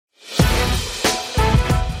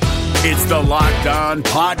It's the Locked On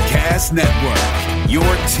Podcast Network, your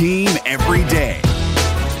team every day.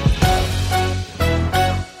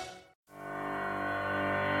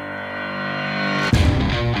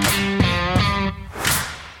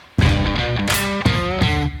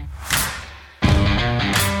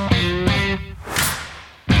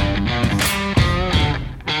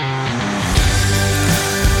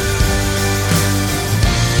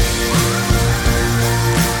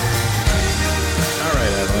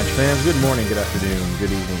 Good morning, good afternoon,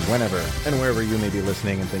 good evening, whenever and wherever you may be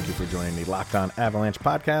listening, and thank you for joining the Locked On Avalanche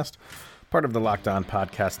podcast, part of the Locked On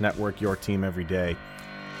Podcast Network, your team every day.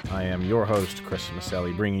 I am your host, Chris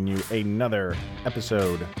Maselli, bringing you another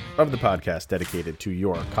episode of the podcast dedicated to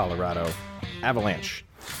your Colorado Avalanche.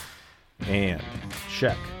 And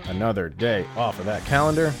check another day off of that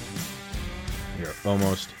calendar. You're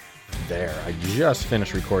almost there. I just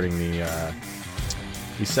finished recording the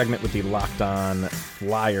segment with the Locked On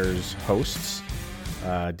Flyers hosts,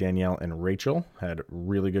 Danielle and Rachel. Had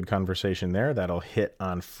really good conversation there. That'll hit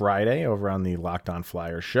on Friday over on the Locked On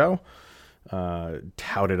Flyers show.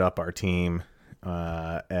 Touted up our team,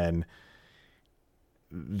 and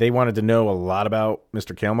they wanted to know a lot about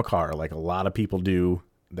Mr. Cale Makar, like a lot of people do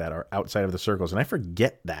that are outside of the circles. And I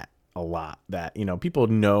forget that a lot, that, you know, people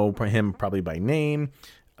know him probably by name,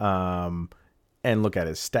 and look at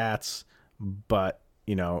his stats, but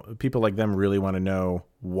you know, people like them really want to know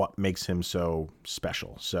what makes him so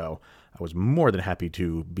special. So I was more than happy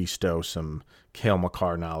to bestow some Cale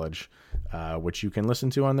Makar knowledge, which you can listen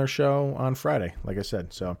to on their show on Friday, like I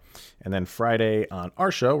said. So, and then Friday on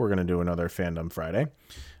our show, we're going to do another Fandom Friday,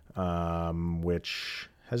 which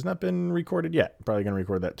has not been recorded yet. Probably going to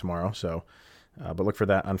record that tomorrow. So, but look for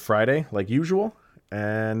that on Friday, like usual.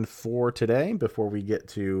 And for today, before we get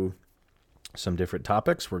to some different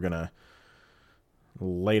topics, we're going to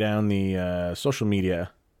lay down the social media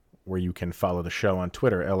where you can follow the show on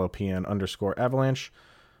Twitter, LOPN_Avalanche.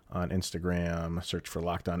 On Instagram, search for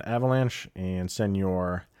Locked On Avalanche, and send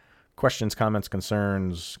your questions, comments,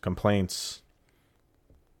 concerns, complaints,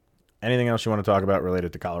 anything else you want to talk about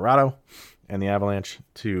related to Colorado and the Avalanche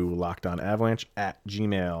to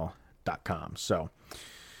lockedonavalanche@gmail.com. So,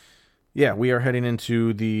 yeah, we are heading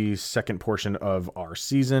into the second portion of our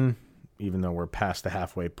season, even though we're past the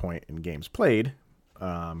halfway point in games played.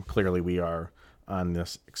 Clearly, we are on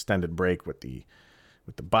this extended break with the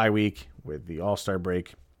bye week, with the All-Star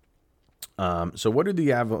break. So what do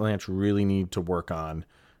the Avalanche really need to work on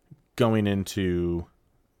going into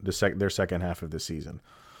their second half of the season?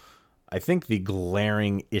 I think the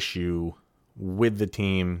glaring issue with the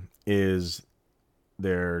team is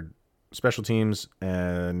their special teams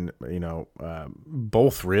and, you know,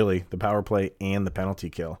 both really, the power play and the penalty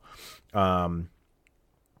kill.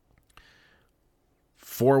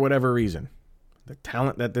 For whatever reason, the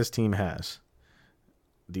talent that this team has,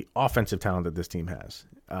 the offensive talent that this team has,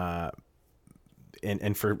 and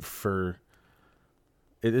for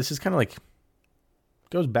this is kind of like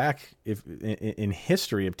goes back in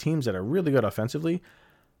history of teams that are really good offensively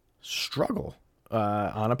struggle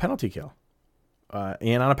on a penalty kill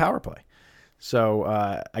and on a power play. So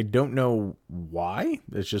I don't know why.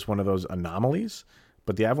 It's just one of those anomalies,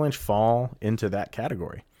 but the Avalanche fall into that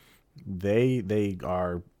category. They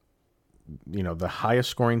are, you know, the highest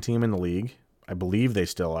scoring team in the league. I believe they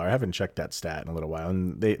still are. I haven't checked that stat in a little while,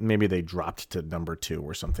 and maybe they dropped to number 2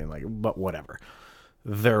 or something like. But whatever,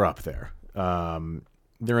 they're up there.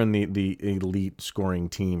 They're in the elite scoring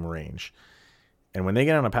team range, and when they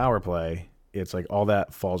get on a power play, it's like all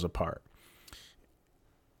that falls apart.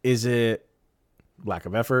 Is it lack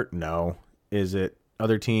of effort? No. Is it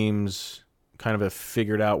other teams kind of have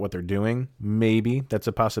figured out what they're doing? Maybe that's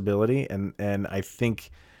a possibility. And I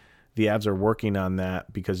think the Avs are working on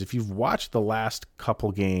that, because if you've watched the last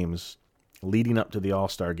couple games leading up to the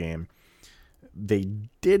All-Star game, they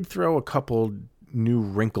did throw a couple new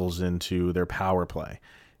wrinkles into their power play.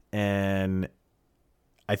 And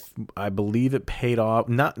I believe it paid off.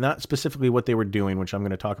 Not specifically what they were doing, which I'm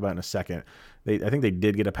going to talk about in a second. I think they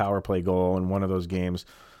did get a power play goal in one of those games.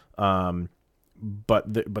 But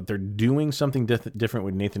they're doing something different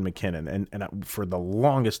with Nathan MacKinnon, and for the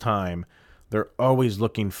longest time, they're always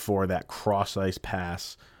looking for that cross ice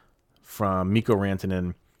pass from Mikko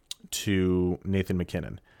Rantanen to Nathan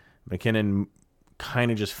MacKinnon. MacKinnon kind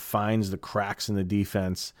of just finds the cracks in the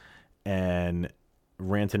defense, and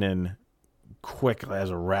Rantanen, quick as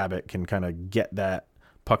a rabbit, can kind of get that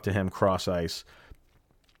puck to him cross ice,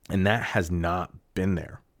 and that has not been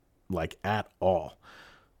there, like, at all.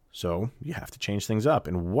 So you have to change things up.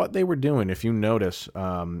 And what they were doing, if you notice,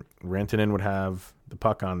 Rantanen would have the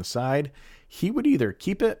puck on the side. He would either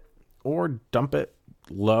keep it or dump it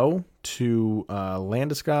low to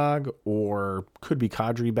Landeskog, or could be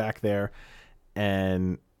Kadri back there,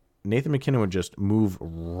 and Nathan McKinnon would just move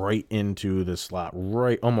right into the slot,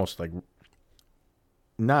 right, almost like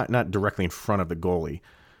not directly in front of the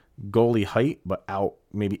goalie height, but out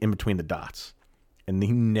maybe in between the dots. And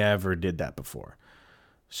he never did that before.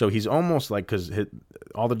 So he's almost like, because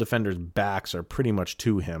all the defenders' backs are pretty much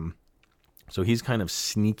to him, so he's kind of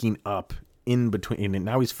sneaking up in between, and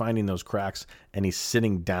now he's finding those cracks, and he's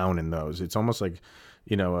sitting down in those. It's almost like,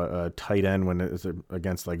 a tight end when it's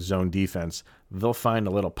against like zone defense, they'll find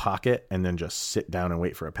a little pocket and then just sit down and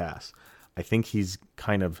wait for a pass. I think he's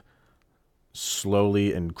kind of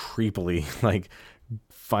slowly and creepily like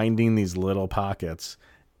finding these little pockets,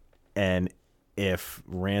 and if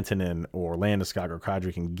Rantanen or Landeskog or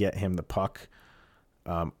Kadri can get him the puck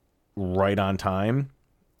right on time,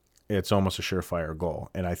 it's almost a surefire goal.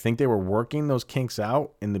 And I think they were working those kinks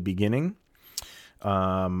out in the beginning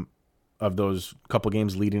of those couple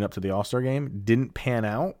games leading up to the All-Star game. Didn't pan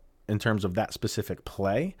out in terms of that specific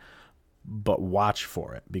play, but watch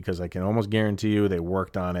for it, because I can almost guarantee you they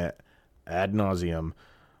worked on it ad nauseum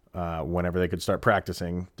whenever they could start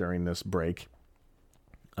practicing during this break.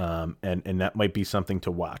 And that might be something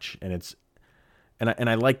to watch. And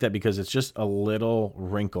I like that, because it's just a little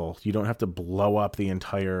wrinkle. You don't have to blow up the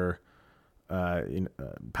entire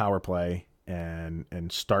power play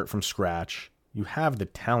and start from scratch. You have the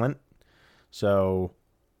talent, so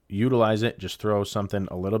utilize it. Just throw something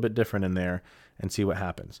a little bit different in there and see what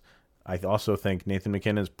happens. I also think Nathan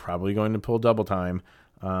McKinnon is probably going to pull double time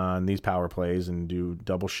on these power plays and do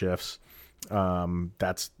double shifts.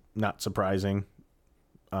 That's not surprising.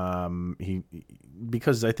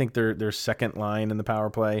 Because I think their second line in the power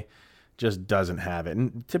play just doesn't have it,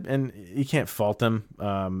 and you can't fault them.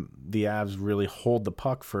 The Avs really hold the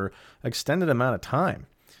puck for an extended amount of time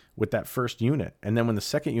with that first unit, and then when the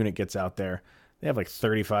second unit gets out there, they have like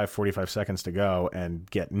 45 seconds to go and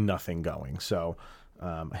get nothing going. So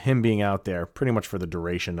him being out there pretty much for the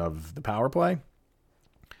duration of the power play,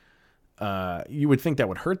 you would think that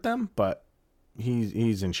would hurt them, but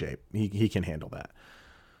he's in shape. He can handle that.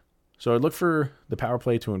 So I'd look for the power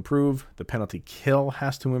play to improve. The penalty kill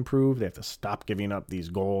has to improve. They have to stop giving up these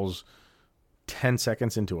goals 10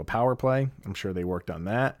 seconds into a power play. I'm sure they worked on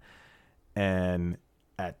that. And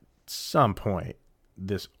at some point,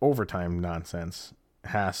 this overtime nonsense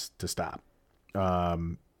has to stop.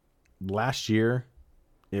 Last year,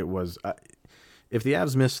 it was... if the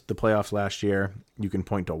Avs missed the playoffs last year, you can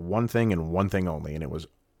point to one thing and one thing only, and it was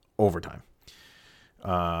overtime.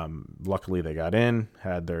 Luckily they got in,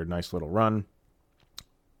 had their nice little run.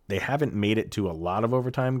 They haven't made it to a lot of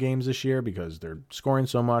overtime games this year because they're scoring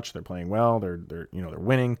so much. They're playing well. They're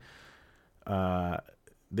winning.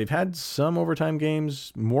 They've had some overtime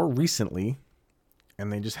games more recently,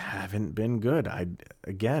 and they just haven't been good.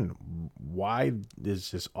 Why is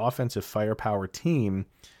this offensive firepower team,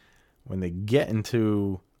 when they get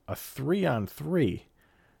into a 3-on-3,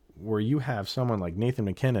 where you have someone like Nathan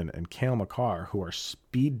McKinnon and Cale Makar, who are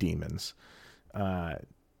speed demons,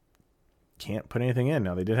 can't put anything in?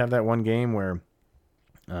 Now, they did have that one game where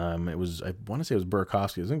I want to say it was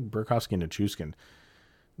Burakovsky. I think Burakovsky and Nichushkin.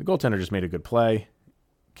 The goaltender just made a good play,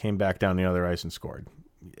 came back down the other ice and scored.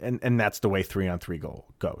 And that's the way 3-on-3 goal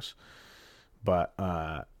goes. But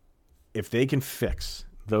if they can fix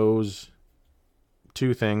those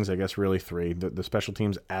two things, I guess really three, the special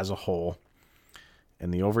teams as a whole,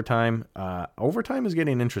 and the overtime is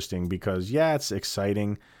getting interesting because, yeah, it's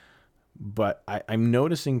exciting, but I'm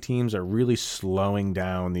noticing teams are really slowing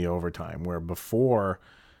down the overtime, where before,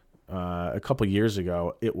 a couple years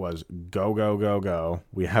ago, it was go, go, go, go.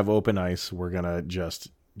 We have open ice. We're going to just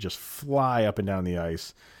fly up and down the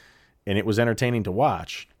ice. And it was entertaining to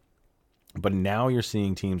watch. But now you're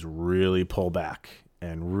seeing teams really pull back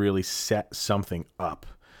and really set something up.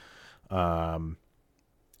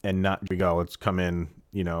 And not, we go, let's come in,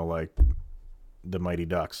 like the Mighty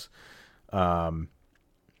Ducks.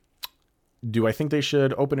 Do I think they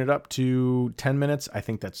should open it up to 10 minutes? I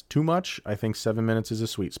think that's too much. I think 7 minutes is a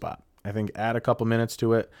sweet spot. I think add a couple minutes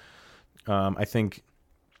to it. I think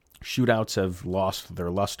shootouts have lost their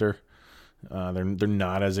luster. They're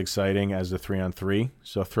not as exciting as the 3-on-3.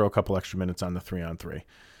 So throw a couple extra minutes on the 3-on-3.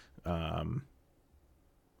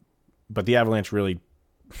 But the Avalanche really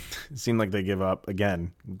seem like they give up,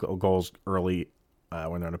 again, goals early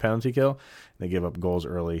when they're on a penalty kill. They give up goals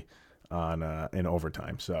early on in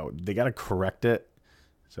overtime. So they got to correct it.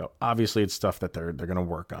 So obviously it's stuff that they're going to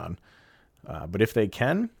work on. But if they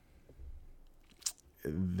can,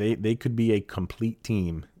 they could be a complete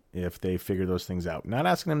team if they figure those things out. Not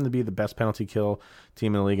asking them to be the best penalty kill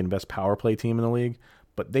team in the league and best power play team in the league,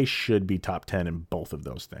 but they should be top 10 in both of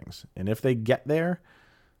those things. And if they get there,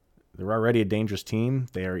 they're already a dangerous team.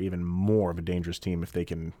 They are even more of a dangerous team if they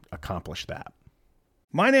can accomplish that.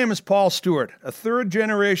 My name is Paul Stewart, a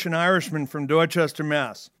third-generation Irishman from Dorchester,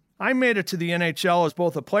 Mass. I made it to the NHL as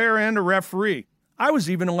both a player and a referee. I was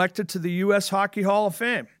even elected to the U.S. Hockey Hall of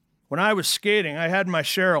Fame. When I was skating, I had my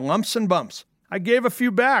share of lumps and bumps. I gave a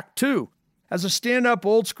few back, too. As a stand-up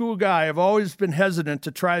old-school guy, I've always been hesitant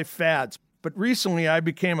to try fads, but recently I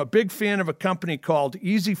became a big fan of a company called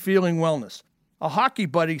Easy Feeling Wellness. A hockey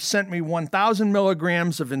buddy sent me 1,000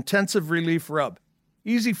 milligrams of intensive relief rub.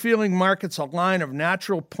 Easy Feeling markets a line of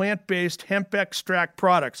natural plant-based hemp extract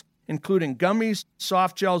products, including gummies,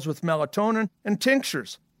 soft gels with melatonin, and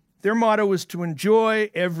tinctures. Their motto is to enjoy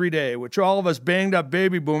every day, which all of us banged-up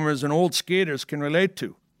baby boomers and old skaters can relate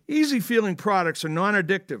to. Easy Feeling products are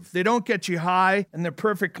non-addictive. They don't get you high, and they're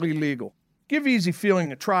perfectly legal. Give Easy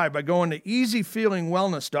Feeling a try by going to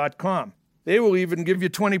easyfeelingwellness.com. They will even give you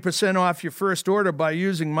 20% off your first order by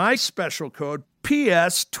using my special code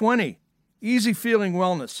PS20. Easy Feeling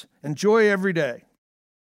Wellness. Enjoy every day.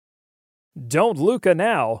 Don't Luka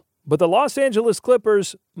now, but the Los Angeles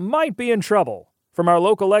Clippers might be in trouble. From our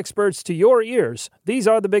local experts to your ears, these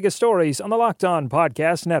are the biggest stories on the Locked On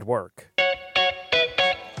Podcast Network.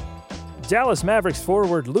 Dallas Mavericks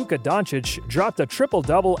forward Luka Doncic dropped a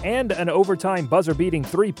triple-double and an overtime buzzer-beating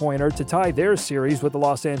three-pointer to tie their series with the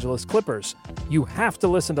Los Angeles Clippers. You have to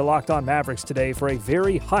listen to Locked On Mavericks today for a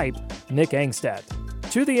very hype Nick Angstadt.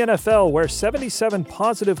 To the NFL, where 77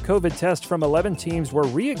 positive COVID tests from 11 teams were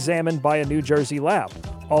re-examined by a New Jersey lab.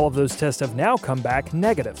 All of those tests have now come back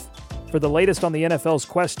negative. For the latest on the NFL's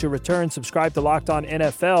quest to return, subscribe to Locked On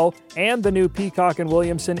NFL and the new Peacock and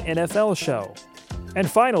Williamson NFL show.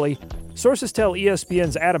 And finally, sources tell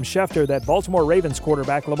ESPN's Adam Schefter that Baltimore Ravens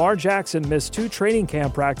quarterback Lamar Jackson missed 2 training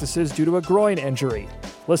camp practices due to a groin injury.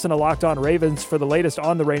 Listen to Locked On Ravens for the latest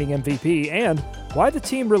on the reigning MVP and why the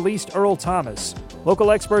team released Earl Thomas.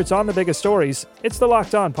 Local experts on the biggest stories. It's the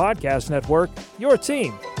Locked On Podcast Network, your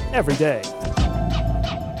team every day.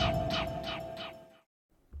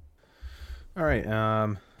 All right.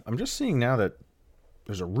 I'm just seeing now that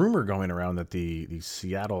there's a rumor going around that the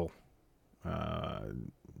Seattle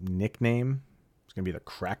nickname is going to be the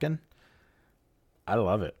Kraken. I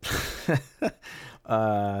love it.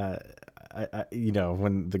 I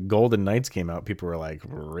when the Golden Knights came out, people were like,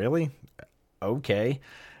 really? Okay.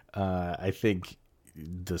 I think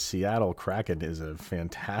the Seattle Kraken is a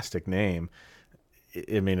fantastic name.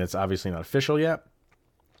 I mean, it's obviously not official yet.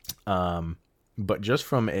 But just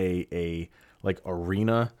from a like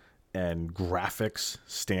arena and graphics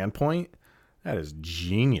standpoint, that is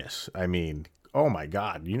genius. I mean, oh my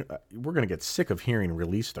God, we're going to get sick of hearing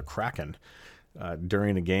 "Release the Kraken"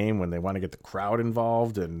 during a game when they want to get the crowd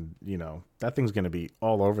involved, and that thing's going to be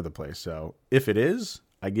all over the place. So if it is,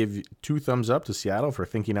 I give 2 thumbs up to Seattle for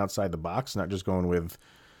thinking outside the box, not just going with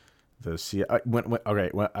the Seattle.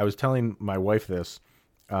 I was telling my wife this,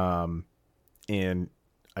 and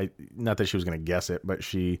not that she was going to guess it, but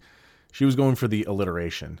she was going for the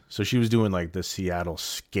alliteration. So she was doing like the Seattle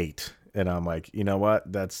skate, and I'm like, you know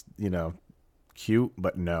what? That's cute,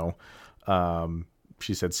 but no.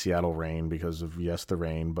 She said Seattle rain because of the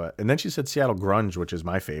rain, and then she said Seattle grunge, which is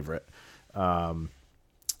my favorite.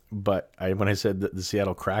 But when I said the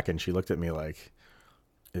Seattle Kraken, she looked at me like,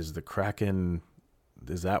 is the Kraken,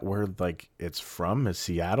 is that where like it's from? Is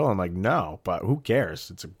Seattle? I'm like, no, but who cares?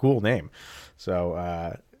 It's a cool name.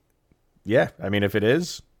 So, yeah, I mean, if it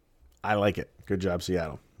is, I like it. Good job,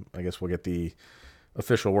 Seattle. I guess we'll get the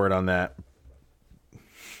official word on that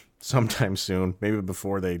sometime soon, maybe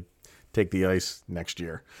before they take the ice next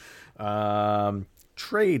year.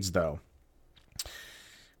 Trades, though.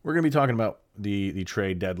 We're going to be talking about the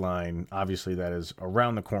trade deadline. Obviously, that is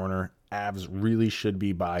around the corner. Avs really should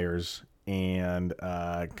be buyers. And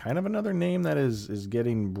kind of another name that is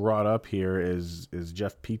getting brought up here is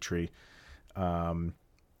Jeff Petrie.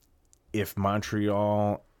 If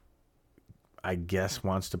Montreal, I guess,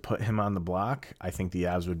 wants to put him on the block, I think the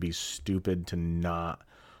Avs would be stupid to not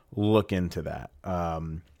look into that.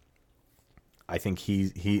 I think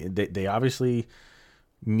they obviously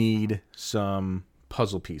need some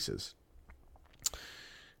puzzle pieces.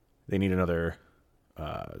 They need another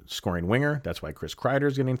scoring winger. That's why Chris Kreider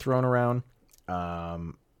is getting thrown around.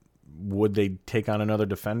 Would they take on another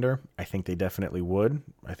defender? I think they definitely would.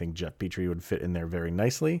 I think Jeff Petrie would fit in there very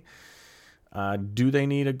nicely. Do they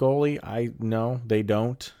need a goalie? No, they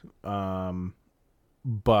don't.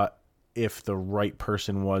 But if the right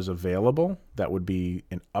person was available, that would be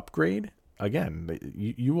an upgrade. again,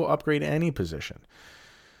 you will upgrade any position.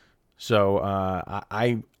 So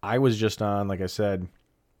I was just on, like I said,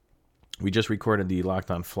 we just recorded the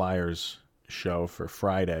Locked On Flyers show for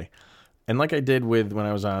Friday. And like I did when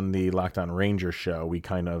I was on the Locked On Rangers show, we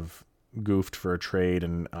kind of goofed for a trade,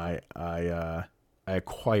 and I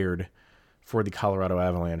acquired for the Colorado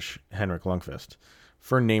Avalanche Henrik Lundqvist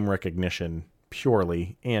for name recognition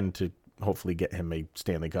purely, and to hopefully get him a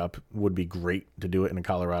Stanley Cup. Would be great to do it in a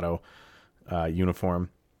Colorado uniform.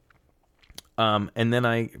 And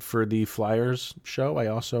then for the Flyers show, I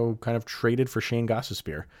also kind of traded for Shane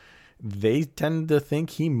Gostisbehere. They tend to think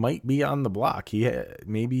he might be on the block.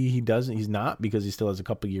 Maybe he doesn't. He's not, because he still has a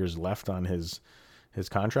couple years left on his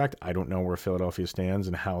contract. I don't know where Philadelphia stands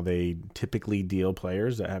and how they typically deal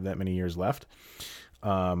players that have that many years left.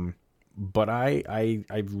 But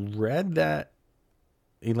I've read that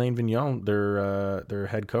Alain Vigneault, their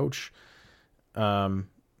head coach,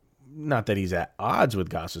 not that he's at odds with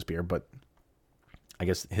Gostisbehere, but I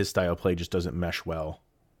guess his style of play just doesn't mesh well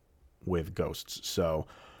with Ghosts. So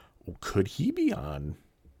could he be on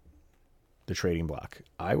the trading block?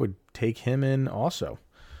 I would take him in also.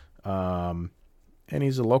 And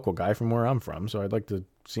he's a local guy from where I'm from, so I'd like to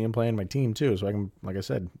see him play in my team too. So I can, like I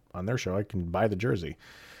said, on their show, I can buy the jersey.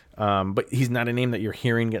 But he's not a name that you're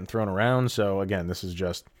hearing getting thrown around. So again, this is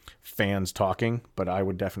just fans talking, but I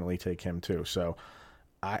would definitely take him too. So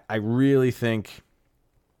I really think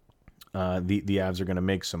the Avs are going to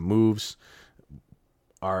make some moves.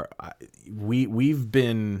 We've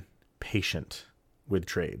been patient with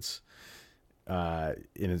trades. And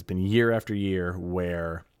it's been year after year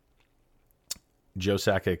where Joe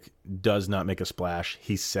Sakic does not make a splash.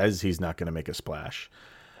 He says he's not going to make a splash.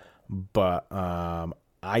 But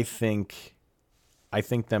I think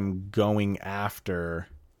them going after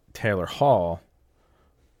Taylor Hall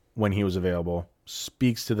when he was available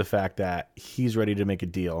speaks to the fact that he's ready to make a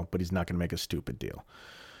deal, but he's not going to make a stupid deal.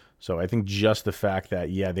 So I think just the fact that,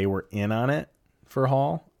 they were in on it for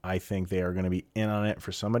Hall, I think they are going to be in on it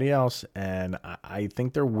for somebody else, and I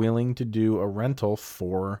think they're willing to do a rental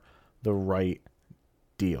for the right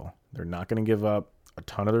deal. They're not going to give up a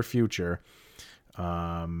ton of their future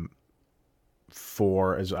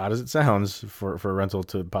for, as odd as it sounds, for a rental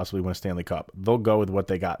to possibly win a Stanley Cup. They'll go with what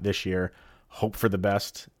they got this year, hope for the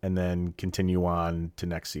best, and then continue on to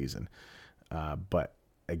next season. But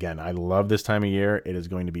again, I love this time of year. It is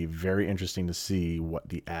going to be very interesting to see what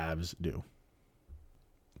the Avs do.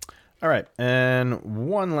 All right, and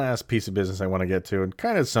one last piece of business I want to get to, and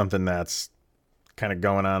kind of something that's kind of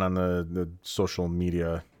going on the social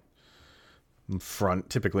media front,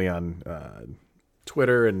 typically on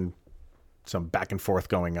Twitter, and some back and forth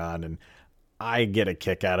going on, and I get a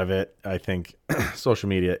kick out of it. I think social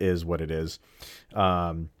media is what it is.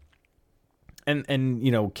 And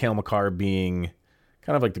Cale Makar being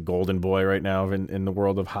kind of like the golden boy right now in the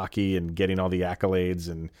world of hockey, and getting all the accolades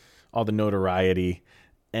and all the notoriety.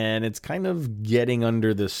 And it's kind of getting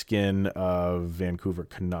under the skin of Vancouver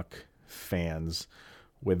Canuck fans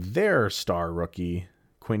with their star rookie,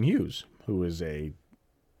 Quinn Hughes, who is a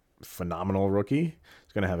phenomenal rookie.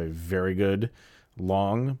 He's going to have a very good,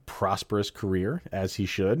 long, prosperous career, as he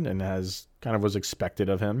should, and as kind of was expected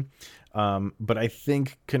of him. But I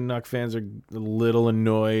think Canuck fans are a little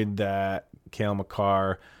annoyed that Cale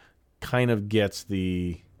Makar kind of gets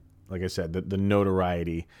like I said, the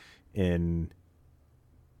notoriety in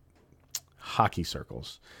hockey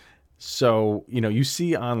circles. So, you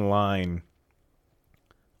see online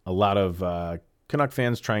a lot of Canuck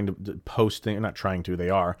fans trying to post things, not trying to, they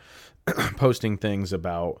are posting things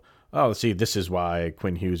about, let's see, this is why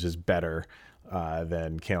Quinn Hughes is better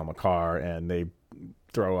than Cale Makar, and they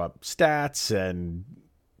throw up stats and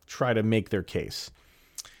try to make their case.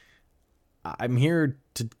 I'm here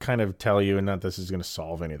to kind of tell you, and not this is going to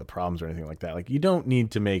solve any of the problems or anything like that. Like, you don't need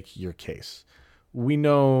to make your case. We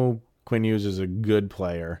know Quinn Hughes is a good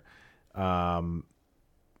player.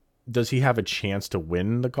 Does he have a chance to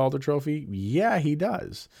win the Calder Trophy? Yeah, he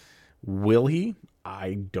does. Will he?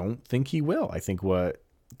 I don't think he will. I think what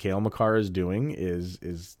Cale Makar is doing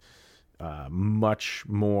is much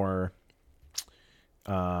more.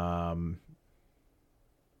 I'm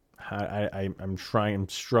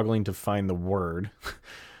struggling to find the word,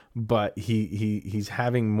 but he's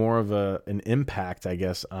having more of an impact, I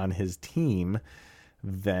guess, on his team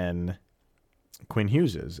than Quinn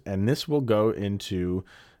Hughes is. And this will go into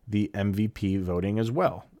the MVP voting as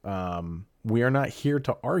well. We are not here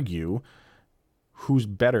to argue who's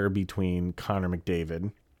better between Connor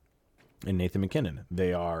McDavid and Nathan MacKinnon.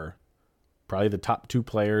 They are probably the top two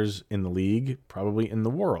players in the league, probably in the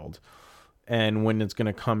world. And when it's going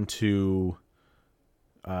to come to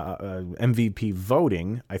MVP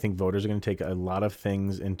voting, I think voters are going to take a lot of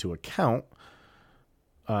things into account.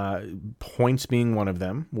 Points being one of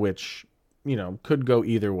them, which, could go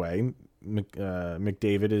either way.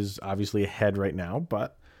 McDavid is obviously ahead right now,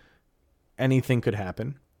 but anything could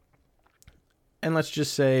happen. And let's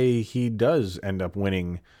just say he does end up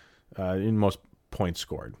winning in most points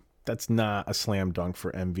scored. That's not a slam dunk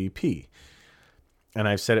for MVP. And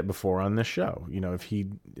I've said it before on this show.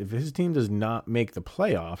 If his team does not make the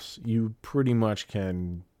playoffs, you pretty much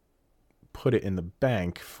can put it in the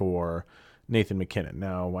bank for Nathan MacKinnon.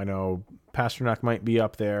 Now, I know Pasternak might be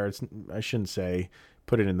up there. I shouldn't say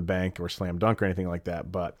put it in the bank or slam dunk or anything like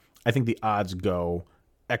that, but I think the odds go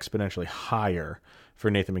exponentially higher for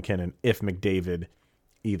Nathan MacKinnon if McDavid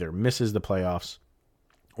either misses the playoffs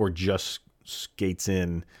or just skates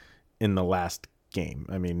in the last game.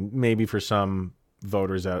 I mean, maybe for some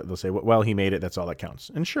voters out, they'll say, well, he made it, that's all that counts.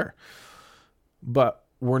 And sure. But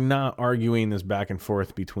we're not arguing this back and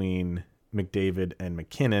forth between McDavid and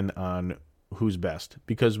MacKinnon on who's best,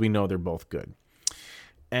 because we know they're both good.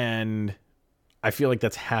 And I feel like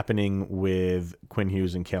that's happening with Quinn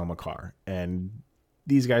Hughes and Cale Makar. And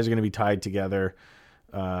these guys are going to be tied together,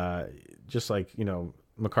 just like,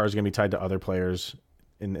 Makar's going to be tied to other players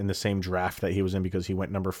in the same draft that he was in because he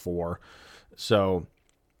went number 4. So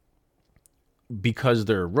because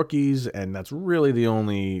they're rookies and that's really the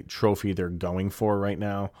only trophy they're going for right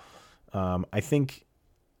now, I think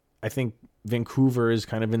Vancouver is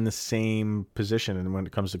kind of in the same position. And when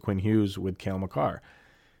it comes to Quinn Hughes with Cale Makar,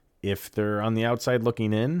 if they're on the outside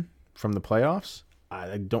looking in from the playoffs,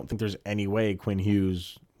 I don't think there's any way Quinn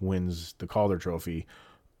Hughes wins the Calder Trophy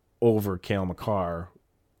over Cale Makar,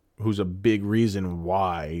 who's a big reason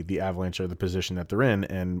why the Avalanche are the position that they're in,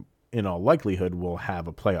 and in all likelihood will have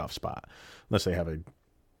a playoff spot, unless they have a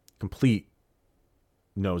complete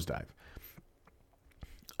nosedive.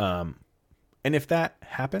 And if that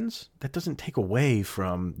happens, that doesn't take away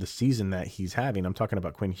from the season that he's having. I'm talking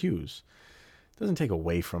about Quinn Hughes. It doesn't take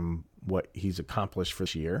away from what he's accomplished for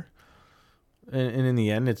this year. And in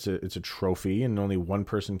the end, it's a trophy, and only one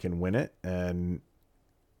person can win it. And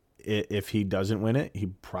if he doesn't win it, he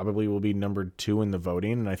probably will be number 2 in the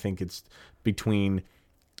voting. And I think it's between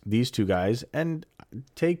these two guys. And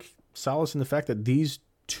take solace in the fact that these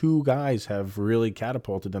two guys have really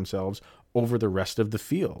catapulted themselves over the rest of the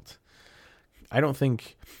field. I don't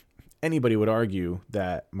think anybody would argue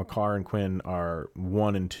that Makar and Quinn are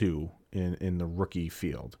 1 and 2 in the rookie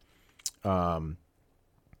field.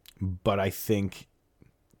 But I think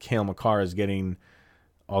Cale Makar is getting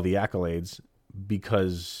all the accolades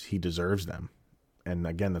because he deserves them. And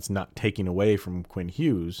again, that's not taking away from Quinn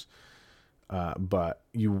Hughes. But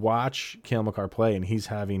you watch Cale Makar play, and he's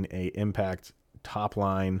having a impact top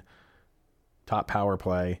line, top power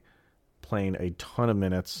play, playing a ton of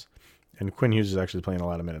minutes. And Quinn Hughes is actually playing a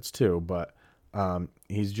lot of minutes too. But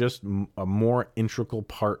he's just a more integral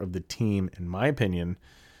part of the team, in my opinion,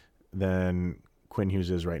 than Quinn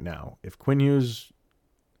Hughes is right now. If Quinn Hughes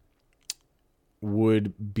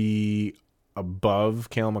would be above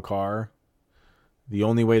Cale Makar, the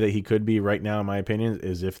only way that he could be right now, in my opinion,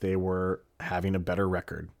 is if they were having a better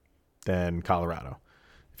record than Colorado.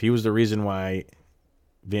 If he was the reason why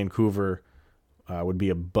Vancouver would be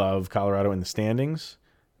above Colorado in the standings,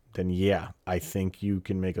 then yeah, I think you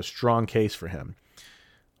can make a strong case for him.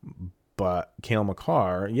 But Cale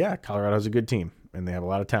Makar, yeah, Colorado has a good team, and they have a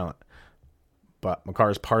lot of talent. But Makar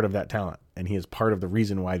is part of that talent, and he is part of the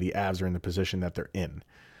reason why the Avs are in the position that they're in.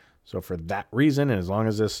 So for that reason, and as long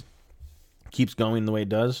as this keeps going the way it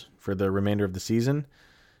does for the remainder of the season,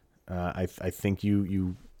 I think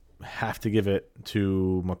you have to give it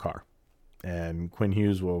to Makar. And Quinn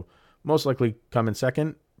Hughes will most likely come in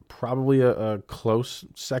second, probably a close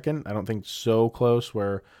second. I don't think so close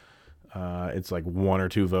where it's like 1 or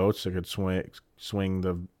 2 votes. It could swing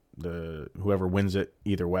the whoever wins it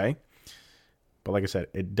either way. But like I said,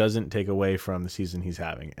 it doesn't take away from the season he's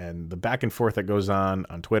having. And the back and forth that goes on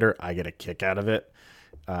Twitter, I get a kick out of it.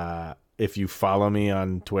 If you follow me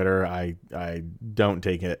on Twitter, I don't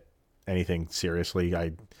take it anything seriously.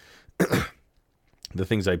 The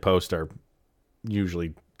things I post are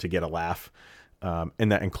usually to get a laugh.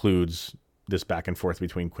 And that includes this back and forth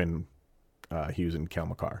between Quinn Hughes and Cale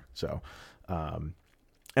Makar. So, and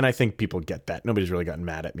I think people get that. Nobody's really gotten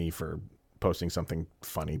mad at me for posting something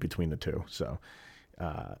funny between the two. So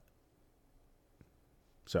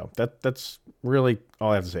that's really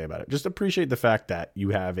all I have to say about it. Just appreciate the fact that you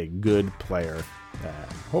have a good player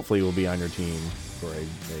that hopefully will be on your team for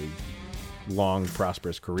a long,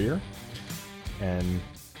 prosperous career. And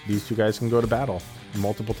these two guys can go to battle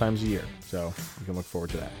multiple times a year. So you can look forward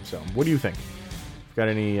to that. So what do you think? got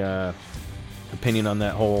any opinion on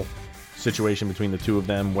that whole situation between the two of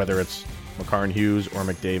them, whether it's Makar and Hughes or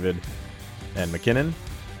McDavid and McKinnon,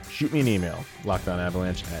 shoot me an email,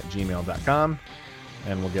 lockedonavalanche@gmail.com,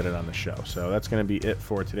 and we'll get it on the show. So that's going to be it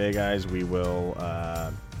for today, guys. We will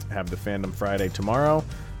have the Fandom Friday tomorrow,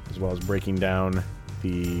 as well as breaking down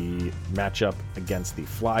the matchup against the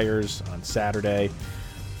Flyers on Saturday,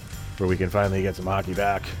 where we can finally get some hockey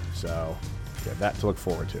back. So we have that to look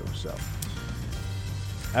forward to. So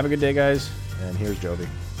have a good day, guys, and here's Jovi.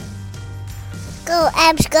 Go,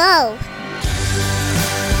 Abs, go!